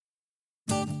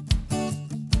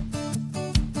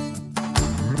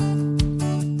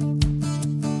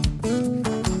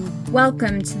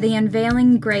Welcome to the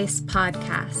Unveiling Grace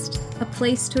podcast, a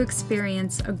place to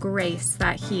experience a grace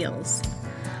that heals.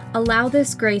 Allow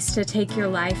this grace to take your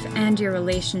life and your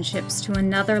relationships to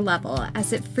another level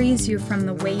as it frees you from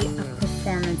the weight of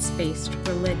performance-based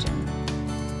religion.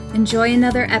 Enjoy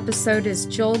another episode as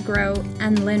Joel Groat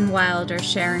and Lynn Wilder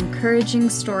share encouraging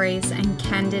stories and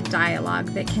candid dialogue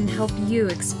that can help you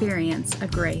experience a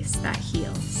grace that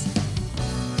heals.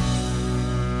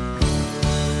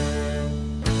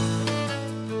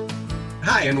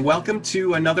 Hi, and welcome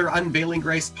to another Unveiling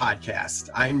Grace podcast.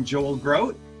 I'm Joel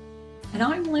Groat. And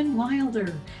I'm Lynn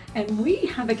Wilder. And we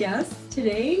have a guest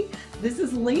today. This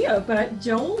is Leah, but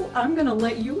Joel, I'm going to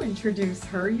let you introduce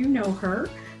her. You know her.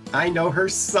 I know her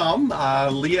some.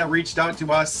 Leah reached out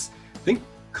to us, I think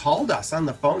called us on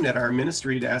the phone at our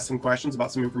ministry to ask some questions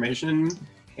about some information,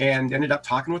 and ended up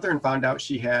talking with her and found out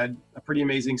she had a pretty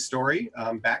amazing story,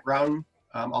 background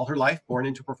all her life, born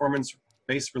into a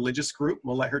performance-based religious group.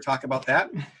 We'll let her talk about that.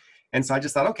 And so I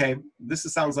just thought, okay, this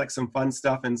sounds like some fun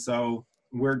stuff. And so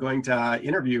we're going to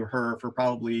interview her for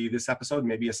probably this episode,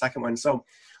 maybe a second one. So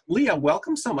Leah,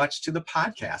 welcome so much to the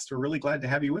podcast. We're really glad to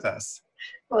have you with us.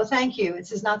 Well, thank you.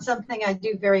 This is not something I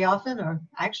do very often, or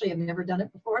actually I've never done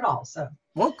it before at all. So.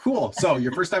 Well, cool. So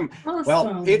your first time, Awesome.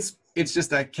 Well, it's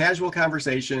just a casual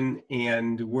conversation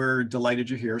and we're delighted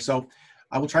you're here. So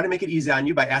I will try to make it easy on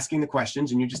you by asking the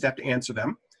questions and you just have to answer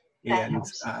them. And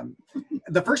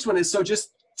the first one is, so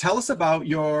just tell us about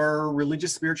your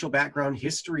religious spiritual background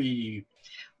history.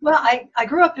 Well, I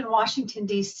grew up in Washington,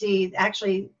 D.C.,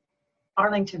 actually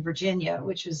Arlington, Virginia,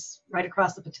 which is right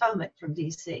across the Potomac from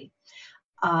D.C.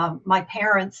 My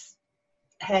parents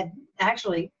had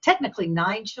actually technically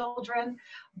 9 children,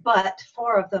 but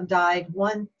 4 of them died,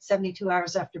 one 72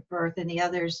 hours after birth, and the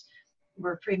others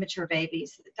were premature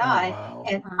babies that died. Oh, wow.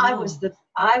 And Wow.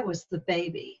 I was the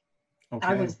baby. Okay.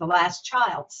 I was the last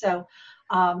child. So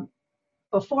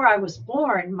before I was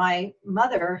born, my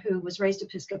mother, who was raised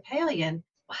Episcopalian,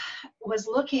 was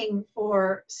looking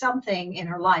for something in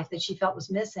her life that she felt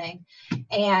was missing.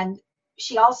 And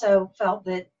she also felt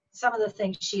that some of the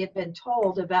things she had been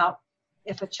told about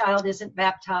if a child isn't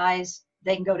baptized,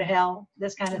 they can go to hell,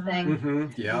 this kind of thing.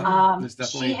 Mm-hmm. Yeah, there's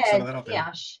definitely some of that out there.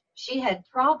 Yeah, she had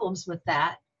problems with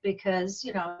that because,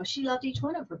 she loved each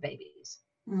one of her babies.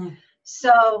 Mm.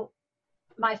 So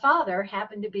my father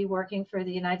happened to be working for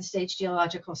the United States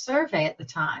Geological Survey at the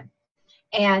time.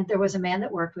 And there was a man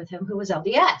that worked with him who was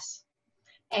LDS.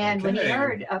 And when he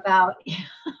heard about,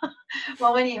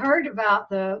 when he heard about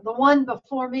the one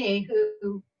before me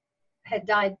who had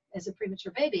died as a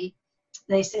premature baby,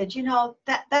 they said,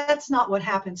 that's not what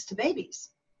happens to babies.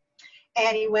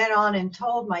 And he went on and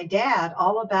told my dad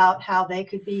all about how they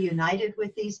could be united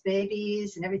with these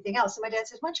babies and everything else. And my dad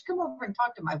says, why don't you come over and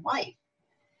talk to my wife?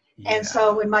 Yeah. And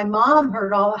so when my mom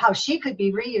heard how she could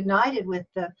be reunited with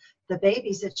the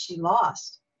babies that she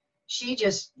lost, she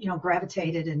just,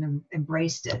 gravitated and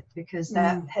embraced it because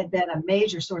that had been a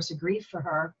major source of grief for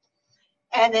her.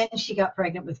 And then she got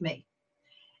pregnant with me.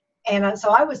 And so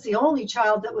I was the only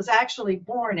child that was actually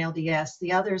born LDS.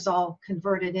 The others all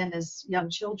converted in as young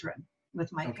children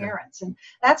with my parents. And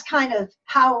that's kind of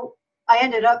how I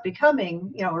ended up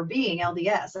becoming, or being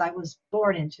LDS. I was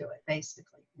born into it, basically.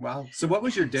 Wow. So what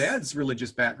was your dad's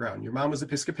religious background? Your mom was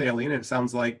Episcopalian, and it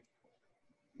sounds like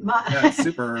that's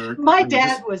super. My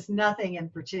dad was nothing in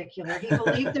particular. He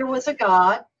believed there was a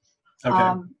God.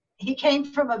 Okay. He came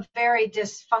from a very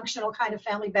dysfunctional kind of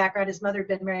family background. His mother had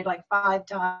been married like 5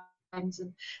 times,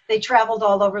 and they traveled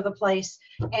all over the place.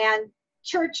 And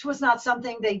church was not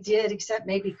something they did except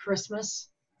maybe Christmas,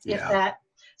 if that.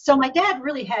 So my dad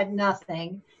really had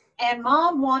nothing, and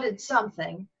mom wanted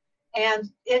something. And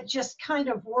it just kind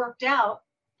of worked out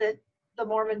that the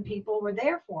Mormon people were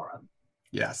there for him.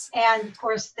 Yes. And of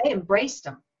course, they embraced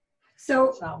him.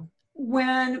 So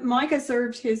when Micah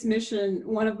served his mission,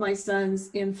 one of my sons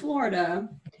in Florida,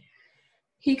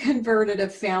 he converted a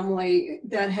family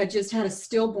that had just had a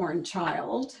stillborn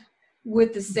child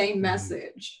with the same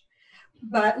message.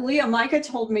 But Leah, Micah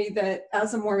told me that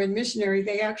as a Mormon missionary,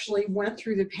 they actually went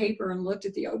through the paper and looked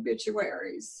at the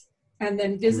obituaries and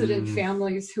then visited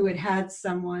families who had had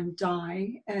someone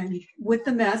die, and with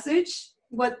the message,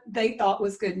 what they thought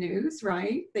was good news,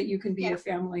 right? That you can be a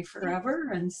family forever.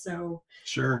 And so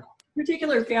Sure.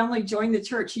 particular family joined the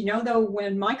church. Though,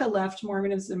 when Micah left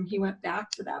Mormonism, he went back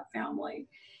to that family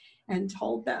and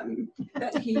told them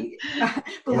that he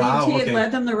believed he had led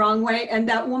them the wrong way. And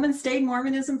that woman stayed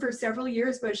Mormonism for several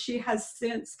years, but she has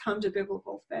since come to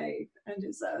biblical faith and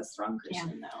is a strong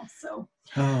Christian now. So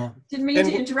didn't mean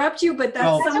to interrupt you, but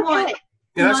that's somewhat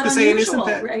And I was not going to say, and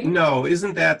unusual,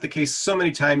 isn't that the case so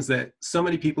many times that so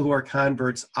many people who are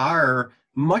converts are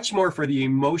much more for the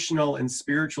emotional and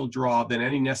spiritual draw than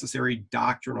any necessary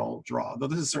doctrinal draw? Though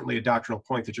this is certainly a doctrinal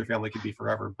point that your family could be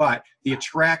forever, but the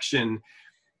attraction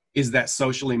is that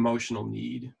social emotional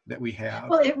need that we have.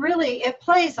 Well, it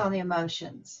plays on the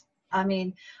emotions. I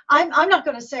mean, I'm not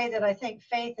going to say that I think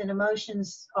faith and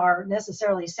emotions are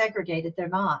necessarily segregated. They're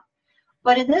not.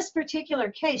 But in this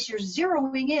particular case, you're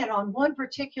zeroing in on one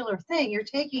particular thing.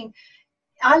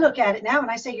 I look at it now and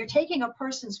I say, you're taking a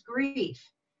person's grief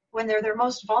when they're their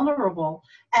most vulnerable,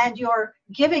 and you're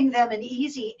giving them an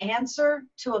easy answer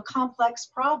to a complex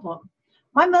problem.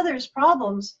 My mother's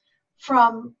problems,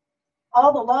 from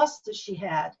all the loss that she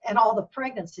had and all the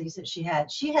pregnancies that she had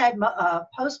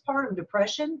postpartum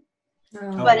depression.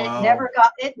 But wow.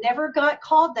 it never got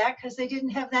called that because they didn't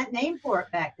have that name for it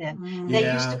back then.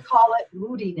 They used to call it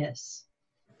moodiness.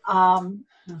 I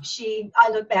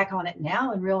look back on it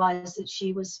now and realize that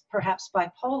she was perhaps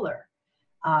bipolar,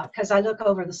 because I look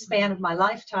over the span of my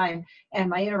lifetime and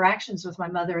my interactions with my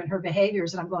mother and her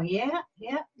behaviors, and I'm going, yeah,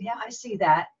 I see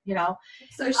that, you know.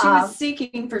 So she was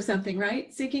seeking for something,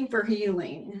 right? Seeking for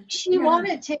healing. She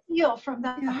wanted to heal from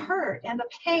the hurt and the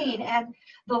pain and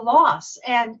the loss.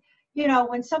 And you know,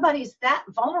 when somebody's that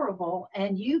vulnerable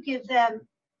and you give them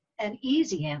an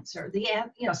easy answer,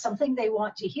 something they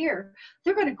want to hear,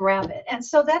 they're going to grab it. And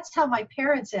so that's how my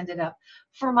parents ended up.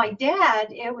 For my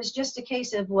dad, it was just a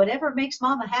case of whatever makes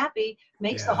mama happy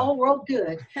makes the whole world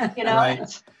good, you know.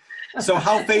 Right. So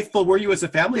how faithful were you as a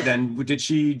family then? Did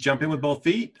she jump in with both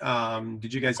feet?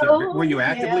 Did you guys were you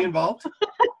actively involved?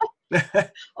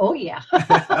 Oh yeah.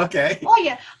 Okay. Oh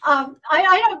yeah.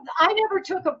 I never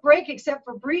took a break except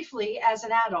for briefly as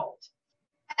an adult.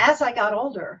 As I got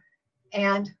older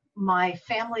and my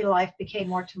family life became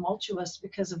more tumultuous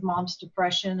because of mom's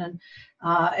depression and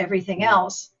everything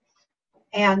else,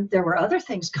 and there were other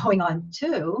things going on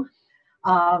too,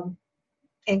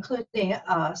 including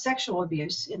sexual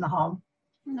abuse in the home.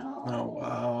 No. Oh,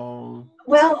 wow.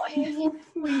 Well,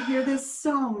 we hear this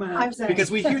so much. Because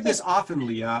we hear this often,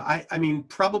 Leah. I mean,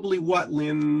 probably what,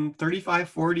 Lynn, 35,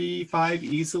 45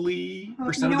 easily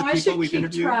percent of the people we've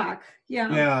interviewed? Track.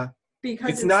 Yeah. Because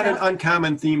it's not an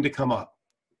uncommon theme to come up,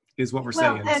 is what we're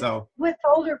saying. So with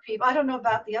older people, I don't know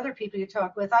about the other people you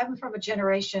talk with. I'm from a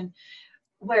generation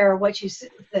where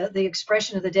the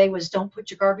expression of the day was, don't put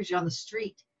your garbage on the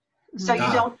street. So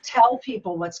you don't tell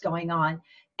people what's going on.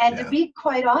 And to be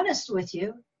quite honest with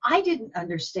you, I didn't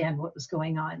understand what was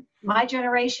going on. My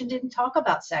generation didn't talk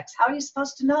about sex. How are you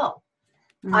supposed to know?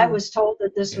 I was told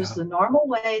that this was the normal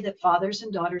way that fathers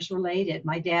and daughters related.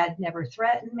 My dad never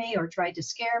threatened me or tried to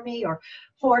scare me or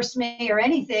force me or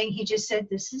anything. He just said,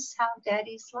 this is how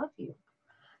daddies love you.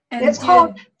 And it's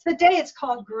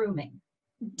called grooming.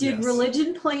 Did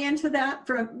religion play into that?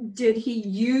 Did he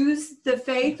use the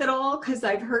faith at all? Because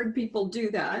I've heard people do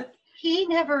that. He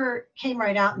never came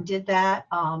right out and did that.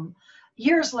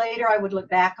 Years later, I would look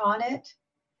back on it,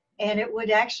 and it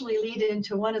would actually lead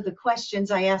into one of the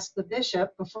questions I asked the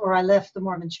bishop before I left the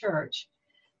Mormon Church.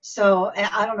 So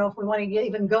I don't know if we want to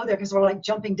even go there because we're like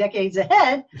jumping decades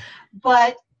ahead,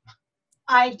 but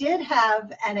I did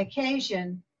have an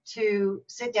occasion to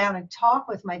sit down and talk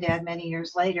with my dad many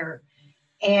years later,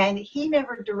 and he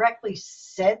never directly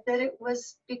said that it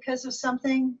was because of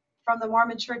something from the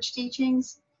Mormon Church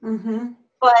teachings.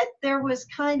 But there was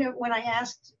kind of, when I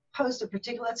posed a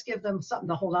particular, let's give them something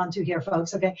to hold on to here,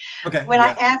 folks. Okay. When I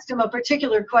asked him a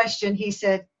particular question, he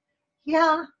said,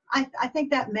 yeah, I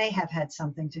think that may have had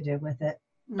something to do with it.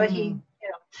 But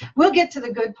we'll get to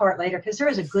the good part later because there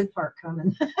is a good part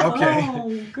coming. Okay.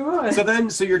 Oh,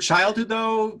 good. So your childhood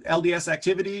though, LDS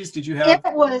activities, did you have?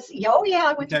 It was,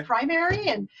 I went to primary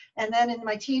and then in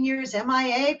my teen years,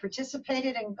 MIA,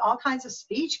 participated in all kinds of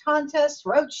speech contests,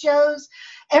 road shows,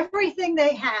 everything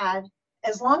they had.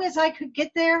 As long as I could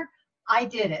get there, I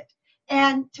did it.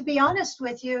 And to be honest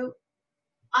with you,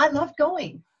 I loved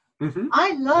going.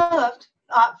 I loved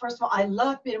first of all, I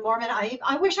love being a Mormon.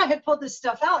 I wish I had pulled this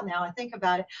stuff out now I think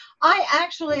about it.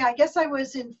 I guess I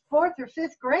was in 4th or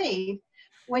 5th grade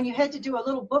when you had to do a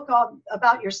little book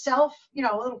about yourself,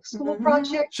 a little school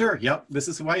project. Sure, yep, this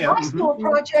is who I am. My school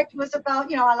project was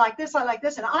about, I like this,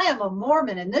 and I am a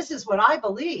Mormon, and this is what I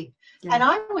believe. Yeah. And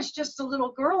I was just a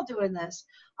little girl doing this.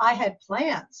 I had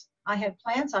plans.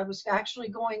 I was actually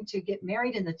going to get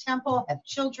married in the temple, have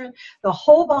children, the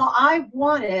whole ball. I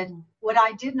wanted what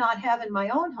I did not have in my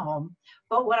own home,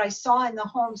 but what I saw in the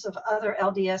homes of other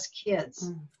LDS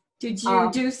kids. Did you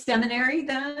do seminary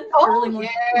then? Oh, yeah.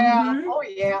 Mhm. Oh,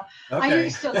 yeah. I Okay.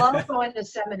 used to love going to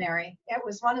seminary. It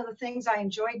was one of the things I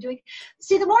enjoyed doing.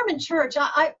 See, the Mormon Church,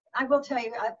 I will tell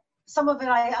you, some of it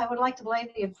I would like to blame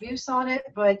the abuse on it,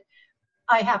 but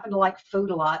I happen to like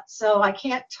food a lot, so I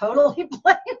can't totally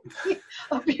blame the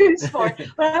abuse for it.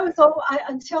 But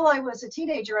until I was a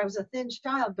teenager, I was a thin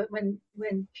child. But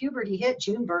when puberty hit,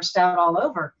 June burst out all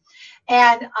over,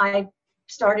 and I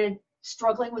started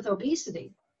struggling with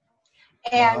obesity.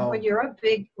 And Wow. when you're a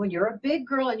big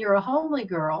girl and you're a homely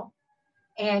girl,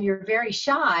 and you're very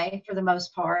shy for the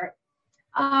most part,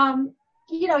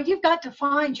 you've got to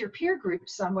find your peer group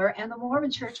somewhere. And the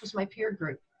Mormon Church was my peer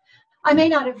group. I may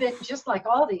not have been just like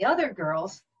all the other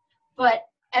girls, but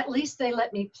at least they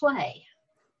let me play.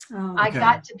 Oh, I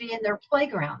got to be in their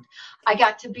playground. I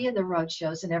got to be in the road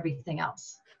shows and everything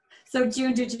else. So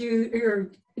June, did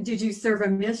you serve a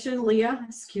mission, Leah?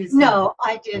 Excuse me. No,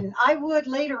 I didn't. I would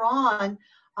later on,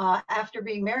 after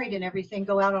being married and everything,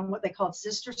 go out on what they called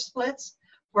sister splits,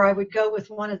 where I would go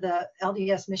with one of the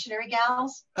LDS missionary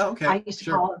gals. Oh, okay. I used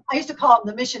to call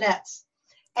them the missionettes.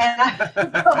 And I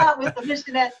would go out with the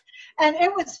missionettes. And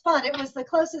it was fun. It was the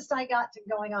closest I got to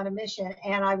going on a mission,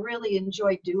 and I really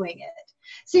enjoyed doing it.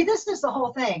 See, this is the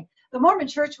whole thing. The Mormon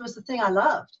Church was the thing I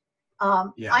loved.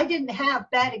 I didn't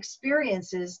have bad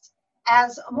experiences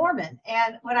as a Mormon.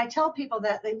 And when I tell people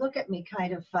that, they look at me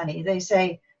kind of funny. They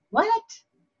say, "What?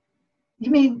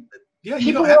 You mean?" Yeah,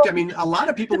 you don't have to. I mean, a lot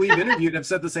of people we've interviewed have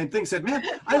said the same thing. Said, "Man,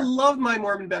 I loved my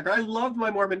Mormon background. I loved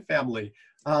my Mormon family.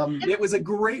 It was a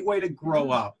great way to grow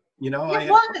up. You know, I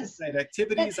had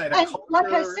activities, I had a culture."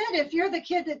 Like I said, if you're the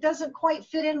kid that doesn't quite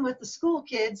fit in with the school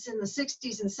kids in the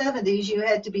 60s and 70s, you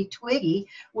had to be Twiggy,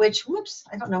 which, whoops,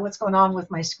 I don't know what's going on with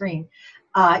my screen.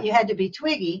 You had to be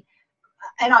Twiggy,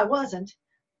 and I wasn't.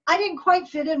 I didn't quite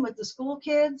fit in with the school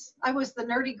kids. I was the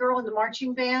nerdy girl in the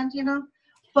marching band,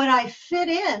 but I fit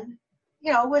in,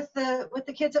 with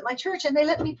the kids at my church, and they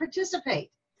let me participate.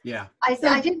 Yeah.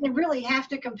 I didn't really have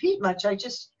to compete much. I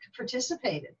just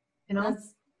participated,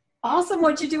 That's awesome.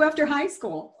 What'd you do after high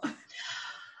school?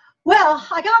 Well,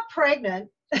 I got pregnant.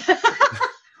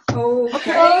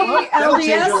 Okay. That'll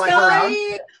change your life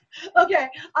around. Okay,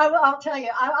 I'll tell you.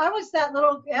 I was that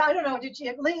little. I don't know. Did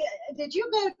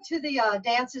you go to the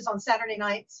dances on Saturday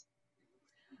nights?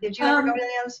 Did you ever go to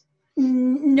those?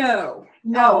 No.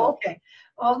 Oh, okay.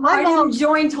 Well, I didn't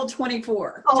join till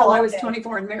 24. Till I was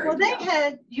 24 and married. Well, they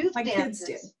had youth My dances.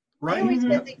 kids did. Right. They always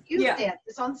had the youth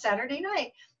dances on Saturday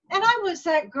night. And I was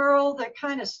that girl that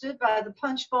kind of stood by the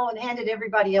punch bowl and handed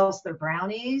everybody else their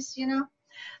brownies,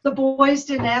 The boys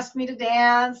didn't ask me to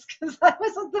dance because I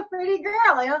wasn't the pretty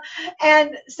girl,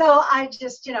 And so I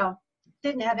just,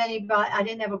 didn't have anybody. I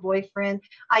didn't have a boyfriend.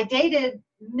 I dated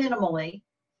minimally,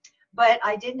 but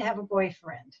I didn't have a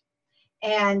boyfriend.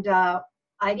 And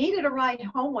I needed a ride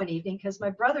home one evening because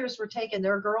my brothers were taking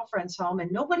their girlfriends home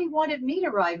and nobody wanted me to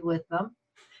ride with them.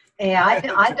 And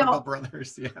I don't.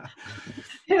 Brothers,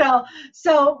 yeah.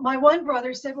 So my one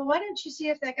brother said, "Well, why don't you see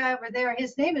if that guy over there,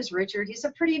 his name is Richard. He's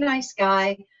a pretty nice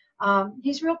guy.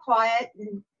 He's real quiet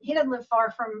and he doesn't live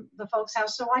far from the folks'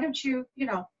 house. So why don't you,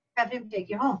 have him take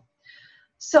you home?"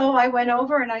 So I went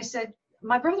over and I said,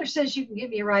 "My brother says you can give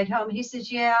me a ride home." He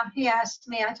says, "Yeah." He asked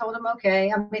me. I told him,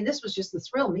 okay. I mean, this was just the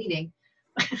thrill meeting.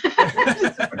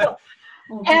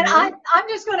 And I'm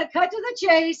just going to cut to the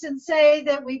chase and say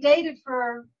that we dated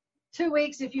for 2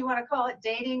 weeks, if you want to call it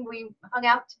dating. We hung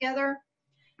out together.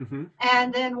 Mm-hmm.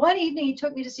 And then one evening he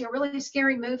took me to see a really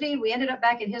scary movie. We ended up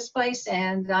back at his place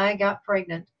and I got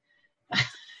pregnant.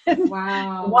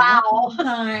 Wow. Wow.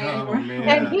 Oh, man.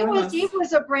 And he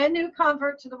was a brand new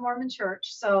convert to the Mormon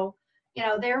Church. So,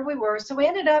 there we were. So we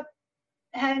ended up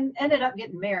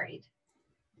getting married.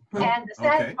 And the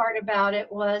sad part about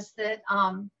it was that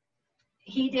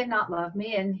he did not love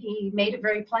me, and he made it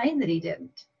very plain that he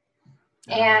didn't.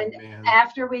 And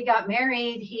after we got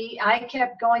married, I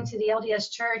kept going to the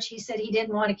LDS church. He said he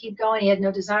didn't want to keep going. He had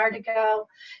no desire to go.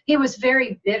 He was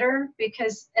very bitter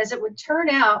because, as it would turn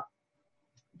out,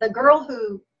 the girl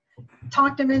who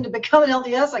talked him into becoming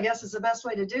LDS, I guess is the best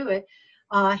way to do it,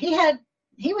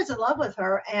 he was in love with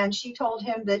her, and she told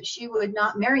him that she would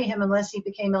not marry him unless he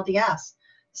became LDS.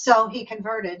 So he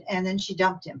converted, and then she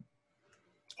dumped him.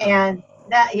 And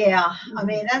I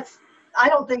mean, I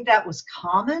don't think that was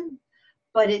common,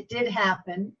 but it did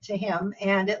happen to him,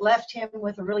 and it left him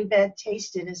with a really bad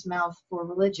taste in his mouth for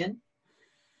religion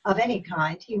of any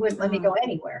kind. He wouldn't let me go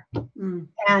anywhere.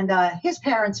 And his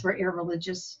parents were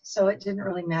irreligious, so it didn't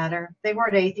really matter. They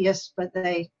weren't atheists, but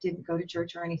they didn't go to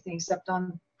church or anything except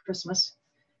on Christmas.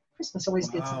 Christmas always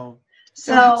gets them.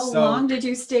 So how long did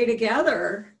you stay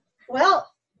together? Well,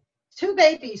 2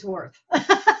 babies worth.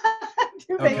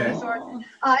 2 Okay. babies worth.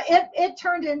 It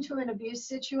turned into an abuse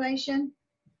situation.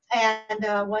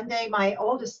 And one day my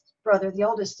oldest brother, the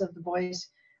oldest of the boys,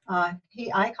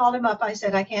 I called him up. I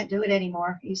said, I can't do it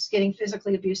anymore. He's getting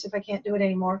physically abusive. I can't do it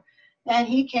anymore. And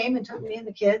he came and took me and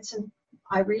the kids, and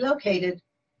I relocated.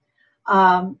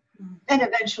 And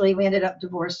eventually we ended up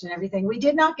divorced and everything. We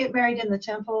did not get married in the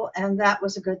temple, and that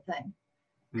was a good thing,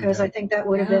 because I think that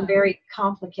would have been very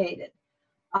complicated.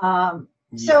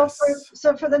 So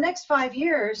for the next 5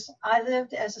 years, I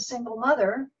lived as a single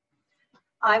mother.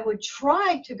 I would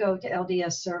try to go to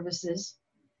LDS services.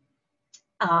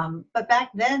 But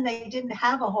back then they didn't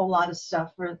have a whole lot of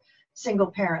stuff for single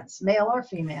parents, male or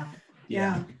female.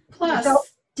 Yeah. Plus,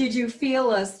 did you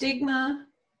feel a stigma?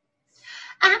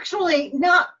 Actually,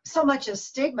 not so much a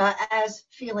stigma as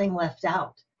feeling left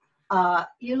out.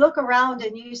 You look around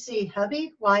and you see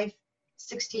hubby, wife,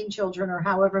 16 children, or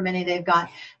however many they've got,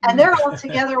 and they're all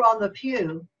together on the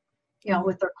pew,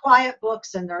 with their quiet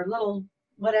books and their little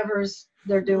whatever's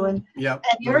they're doing. Yep.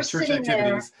 And you're sitting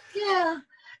there. Yeah.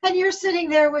 And you're sitting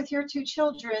there with your 2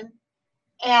 children.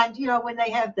 And, when they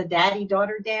have the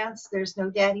daddy-daughter dance, there's no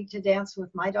daddy to dance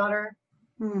with my daughter.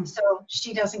 So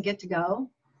she doesn't get to go.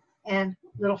 And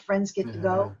little friends get to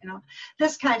go,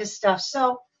 this kind of stuff.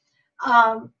 So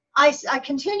I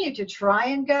continued to try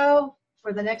and go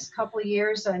for the next couple of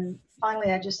years. And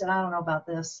finally, I just said, I don't know about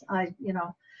this.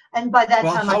 And by that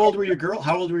time. How old were your girls?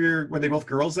 How old were they both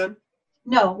girls then?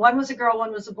 No, one was a girl,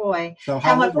 one was a boy. So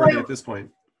how old were they at this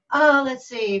point? Let's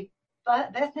see.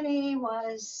 But Bethany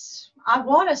was, I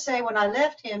want to say when I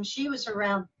left him, she was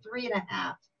around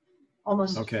 3.5,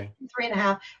 almost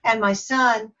 3.5. And my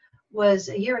son was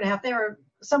a 1.5 years. They were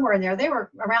somewhere in there. They were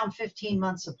around 15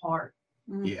 months apart.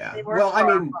 Yeah. Well, I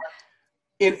mean,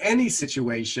 in any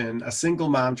situation, a single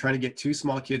mom trying to get 2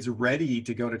 small kids ready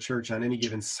to go to church on any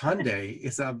given Sunday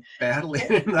is a battle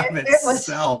in and of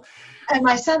itself. And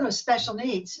my son was special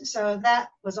needs, so that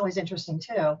was always interesting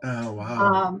too. Oh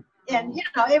wow! And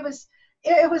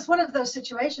it was one of those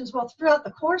situations. Well, throughout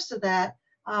the course of that,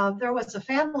 there was a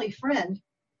family friend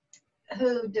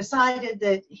who decided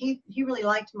that he really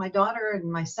liked my daughter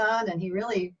and my son, and he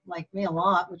really liked me a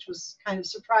lot, which was kind of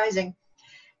surprising.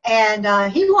 And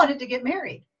he wanted to get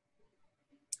married.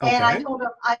 Okay. And I told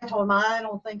him I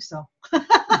don't think so.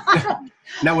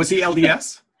 Now, was he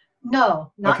LDS?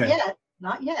 No, not yet.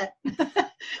 Not yet.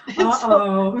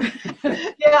 Uh-oh.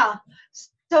 Yeah.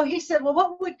 So he said, well,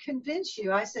 what would convince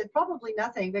you? I said, probably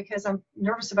nothing, because I'm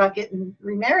nervous about getting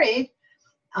remarried.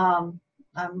 I'm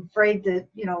afraid that,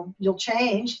 you'll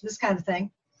change, this kind of thing.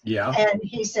 Yeah. And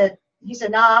he said,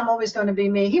 nah, I'm always going to be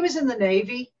me. He was in the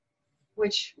Navy,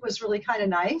 which was really kind of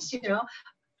nice,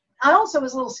 I also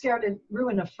was a little scared to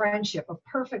ruin a friendship, a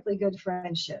perfectly good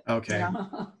friendship. Okay.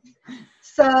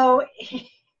 So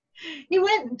he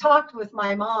went and talked with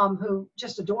my mom, who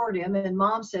just adored him, and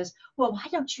Mom says, well, why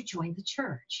don't you join the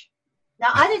church? Now,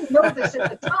 I didn't know this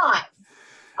at the time.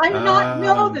 I did not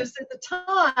know this at the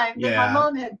time that my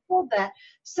mom had pulled that.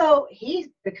 So he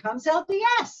becomes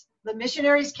LDS. The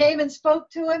missionaries came and spoke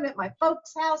to him at my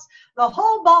folks' house, the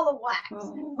whole ball of wax.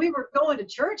 Oh. We were going to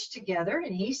church together,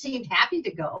 and he seemed happy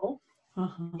to go.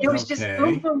 It was just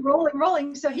boom, boom,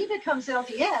 rolling. So he becomes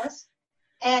LDS.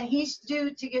 And he's due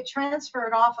to get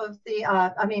transferred off of the,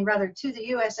 to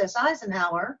the USS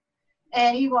Eisenhower,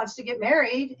 and he wants to get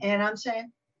married. And I'm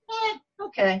saying,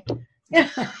 okay. You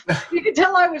can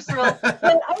tell I was thrilled.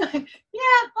 But I'm like,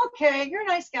 yeah, okay, you're a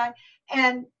nice guy.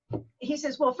 And he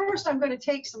says, well, first I'm going to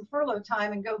take some furlough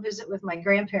time and go visit with my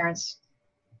grandparents.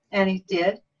 And he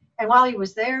did. And while he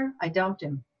was there, I dumped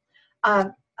him.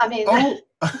 What?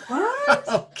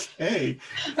 Okay.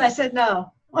 I said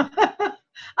no.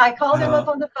 I called him up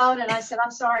on the phone and I said,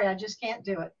 I'm sorry, I just can't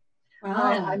do it.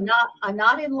 Wow. I'm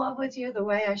not in love with you the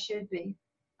way I should be.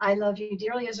 I love you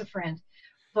dearly as a friend,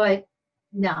 but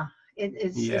nah,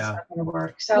 it's not going to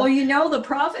work. So, well, the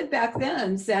prophet back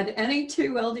then said any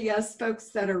 2 LDS folks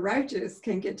that are righteous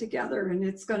can get together and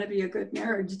it's going to be a good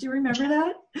marriage. Do you remember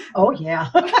that? Oh, yeah.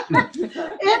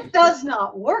 It does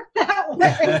not work that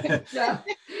way.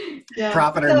 Yeah.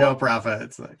 Prophet or no prophet.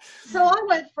 It's like... So I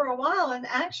went for a while, and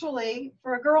actually,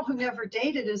 for a girl who never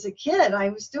dated as a kid, I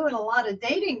was doing a lot of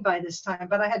dating by this time,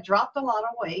 but I had dropped a lot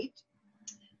of weight,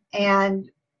 and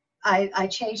I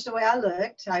changed the way I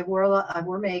looked. I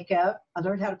wore makeup. I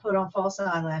learned how to put on false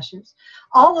eyelashes.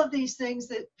 All of these things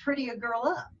that pretty a girl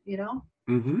up,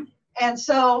 Mm-hmm. And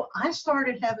so I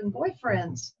started having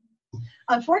boyfriends.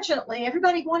 Unfortunately,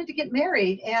 everybody wanted to get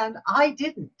married, and I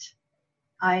didn't.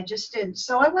 I just didn't.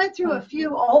 So I went through a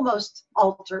few almost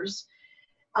altars.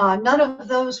 None of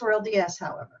those were LDS,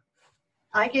 however.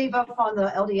 I gave up on the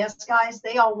LDS guys.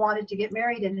 They all wanted to get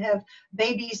married and have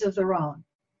babies of their own.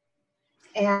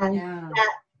 And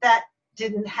that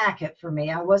didn't hack it for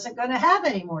me. I wasn't going to have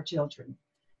any more children.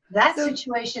 That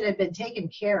situation had been taken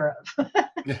care of.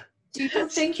 Do you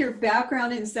think your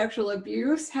background in sexual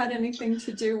abuse had anything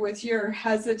to do with your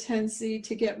hesitancy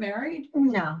to get married?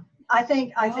 No, I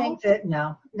think that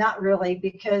no, not really,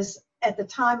 because at the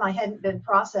time I hadn't been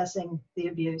processing the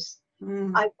abuse.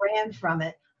 I ran from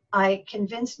it. I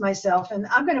convinced myself, and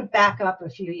I'm going to back up a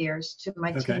few years to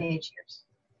my teenage years.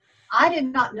 I did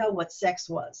not know what sex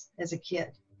was as a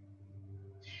kid.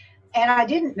 And I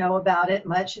didn't know about it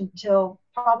much until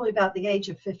probably about the age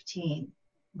of 15,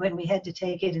 when we had to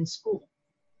take it in school.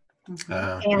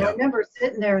 I remember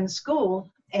sitting there in school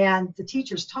and the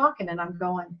teacher's talking and I'm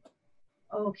going,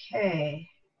 okay,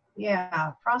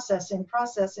 yeah, processing.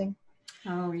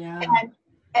 Oh, yeah.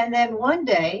 And then one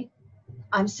day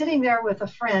I'm sitting there with a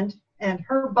friend and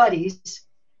her buddies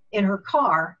in her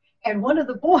car, and one of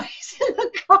the boys in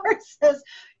the car says,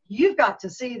 "You've got to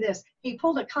see this." He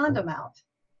pulled a condom out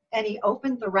and he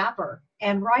opened the wrapper.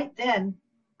 And right then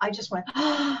I just went,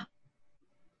 "Ah,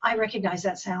 I recognize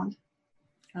that sound."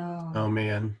 Oh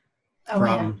man.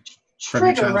 Man.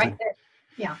 Triggered right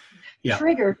there. Yeah.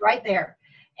 Triggered right there.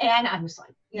 And I was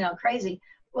like, crazy.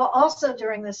 Well, also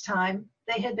during this time,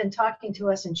 they had been talking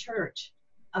to us in church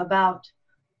about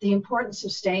the importance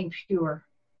of staying pure.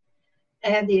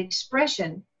 And the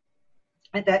expression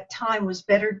at that time was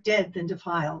better dead than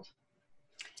defiled.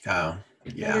 Oh,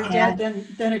 yeah. Better dead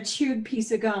than a chewed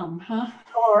piece of gum, huh?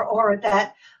 Or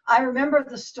that, I remember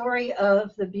the story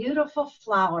of the beautiful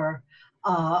flower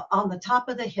on the top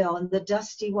of the hill and the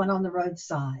dusty one on the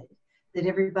roadside that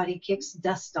everybody kicks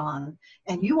dust on.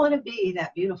 And you want to be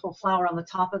that beautiful flower on the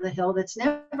top of the hill that's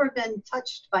never been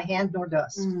touched by hand nor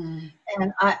dust.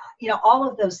 And all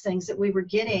of those things that we were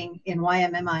getting in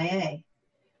YMMIA.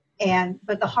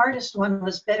 But the hardest one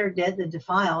was better dead than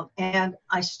defiled. And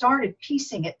I started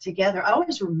piecing it together. I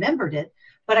always remembered it,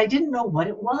 but I didn't know what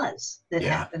it was that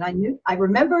happened. I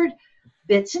remembered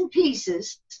bits and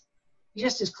pieces,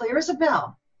 just as clear as a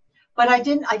bell, but I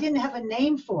didn't have a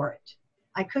name for it.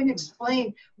 I couldn't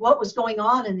explain what was going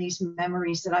on in these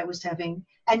memories that I was having,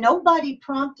 and nobody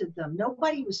prompted them.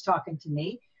 Nobody was talking to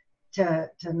me to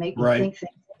make me think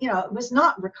things. It was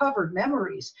not recovered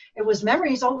memories. It was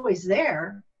memories always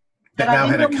there. That now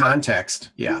had a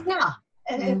context. Yeah. Yeah.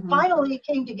 And it finally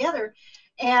came together.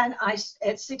 And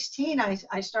at 16,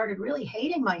 I started really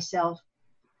hating myself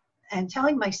and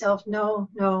telling myself, no,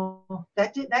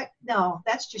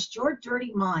 that's just your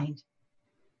dirty mind.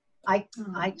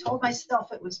 I told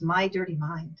myself it was my dirty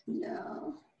mind.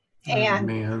 No.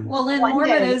 And well, in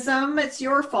Mormonism, it's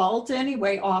your fault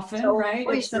anyway, often, right?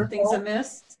 If something's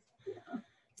amiss.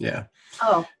 Yeah.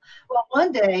 Oh, well,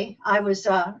 one day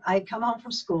I'd come home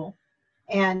from school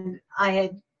and I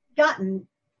had gotten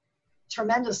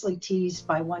tremendously teased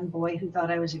by one boy who thought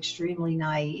I was extremely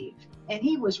naive. And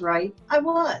he was right. I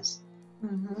was.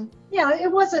 Yeah,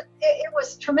 it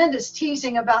was tremendous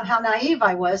teasing about how naive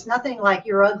I was. Nothing like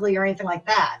you're ugly or anything like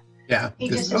that. Yeah. He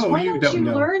just says, why don't you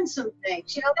learn some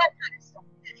things? That kind of stuff.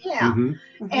 Yeah.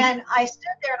 And I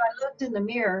stood there and I looked in the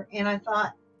mirror and I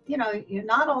thought, you're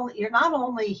not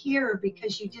only here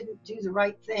because you didn't do the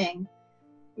right thing.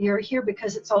 You're here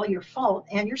because it's all your fault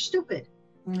and you're stupid.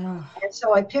 And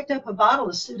so I picked up a bottle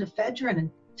of pseudoephedrine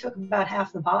and took about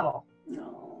half the bottle.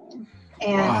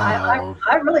 And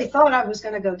I really thought I was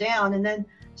going to go down. And then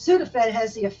Sudafed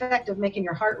has the effect of making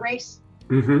your heart race.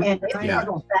 And it's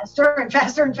going faster and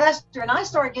faster and faster. And I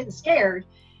started getting scared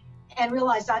and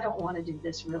realized I don't want to do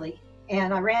this really.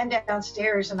 And I ran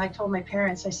downstairs and I told my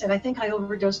parents, I said, I think I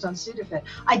overdosed on Sudafed.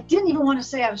 I didn't even want to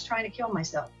say I was trying to kill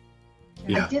myself.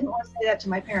 I didn't want to say that to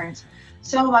my parents.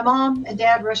 So my mom and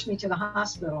dad rushed me to the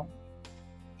hospital.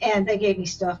 And they gave me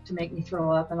stuff to make me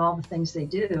throw up and all the things they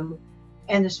do.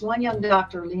 And this one young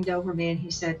doctor leaned over me and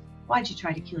he said, why'd you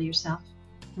try to kill yourself?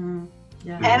 And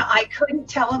I couldn't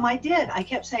tell him I did. I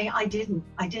kept saying, I didn't,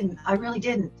 I really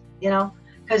didn't,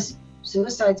 because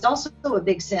suicide's also a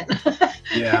big sin.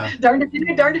 Darned if you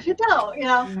do, darned if you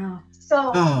don't,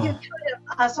 So,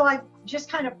 so I just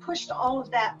kind of pushed all of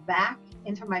that back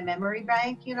into my memory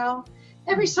bank,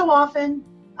 Every so often,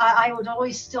 I would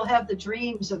always still have the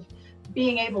dreams of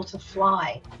being able to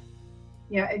fly.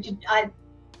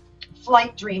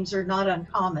 Flight dreams are not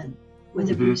uncommon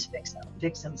with abuse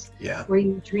victims. Where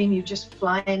you dream you just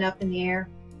flying up in the air,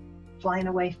 flying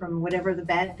away from whatever the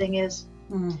bad thing is.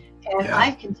 And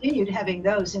I've continued having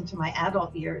those into my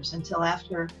adult years until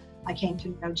after I came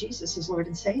to know Jesus as Lord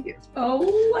and Savior.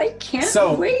 Oh, I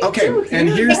can't wait. Okay, to and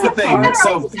hear here's the that thing. part.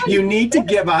 So you need to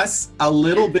give us a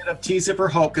little bit of teaser for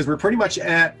hope, because we're pretty much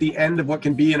at the end of what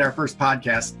can be in our first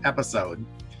podcast episode.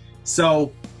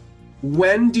 So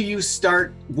when do you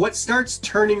start, what starts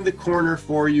turning the corner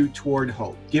for you toward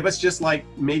hope? Give us just like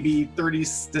maybe 30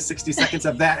 to 60 seconds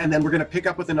of that, and then we're going to pick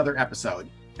up with another episode.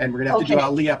 And we're going to have to do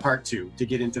a Leah part 2 to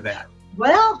get into that.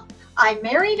 Well, I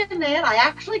married a man. I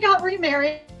actually got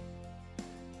remarried.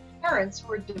 Parents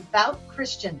were devout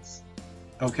Christians.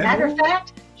 Okay. Matter of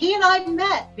fact, he and I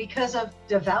met because of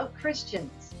devout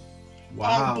Christians.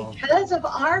 Wow. And because of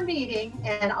our meeting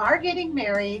and our getting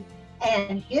married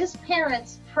and his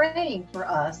parents praying for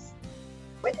us,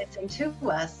 witnessing to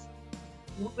us,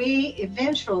 we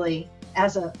eventually,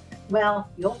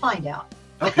 you'll find out.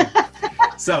 Okay.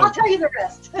 So I'll tell you the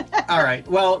rest. all right.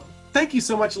 Well, thank you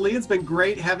so much, Leah. It's been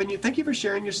great having you. Thank you for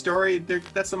sharing your story.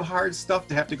 That's some hard stuff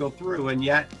to have to go through. And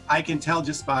yet I can tell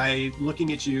just by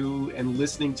looking at you and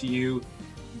listening to you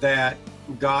that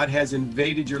God has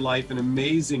invaded your life in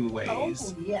amazing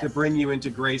ways to bring you into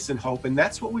grace and hope. And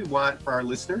that's what we want for our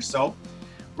listeners. So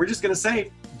we're just going to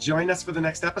say, join us for the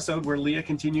next episode where Leah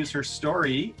continues her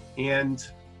story. And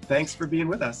thanks for being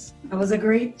with us. That was a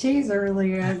great teaser,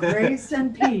 Leah. Grace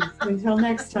and peace. Until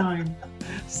next time.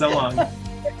 So long.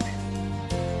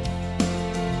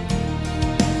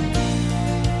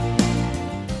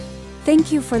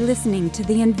 Thank you for listening to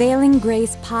the Unveiling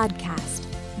Grace podcast.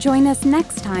 Join us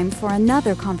next time for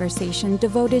another conversation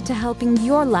devoted to helping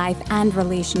your life and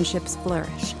relationships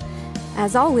flourish.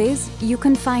 As always, you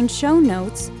can find show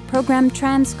notes, program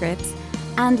transcripts,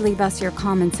 and leave us your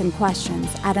comments and questions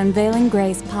at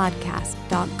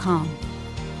unveilinggracepodcast.com.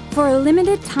 For a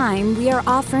limited time, we are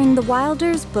offering the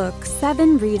Wilder's book,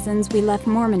 7 Reasons We Left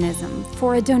Mormonism,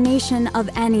 for a donation of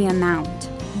any amount.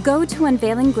 Go to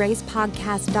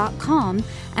unveilinggracepodcast.com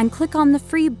and click on the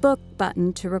free book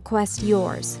button to request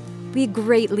yours. We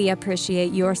greatly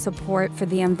appreciate your support for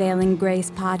the Unveiling Grace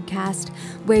podcast,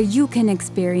 where you can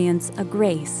experience a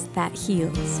grace that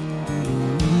heals.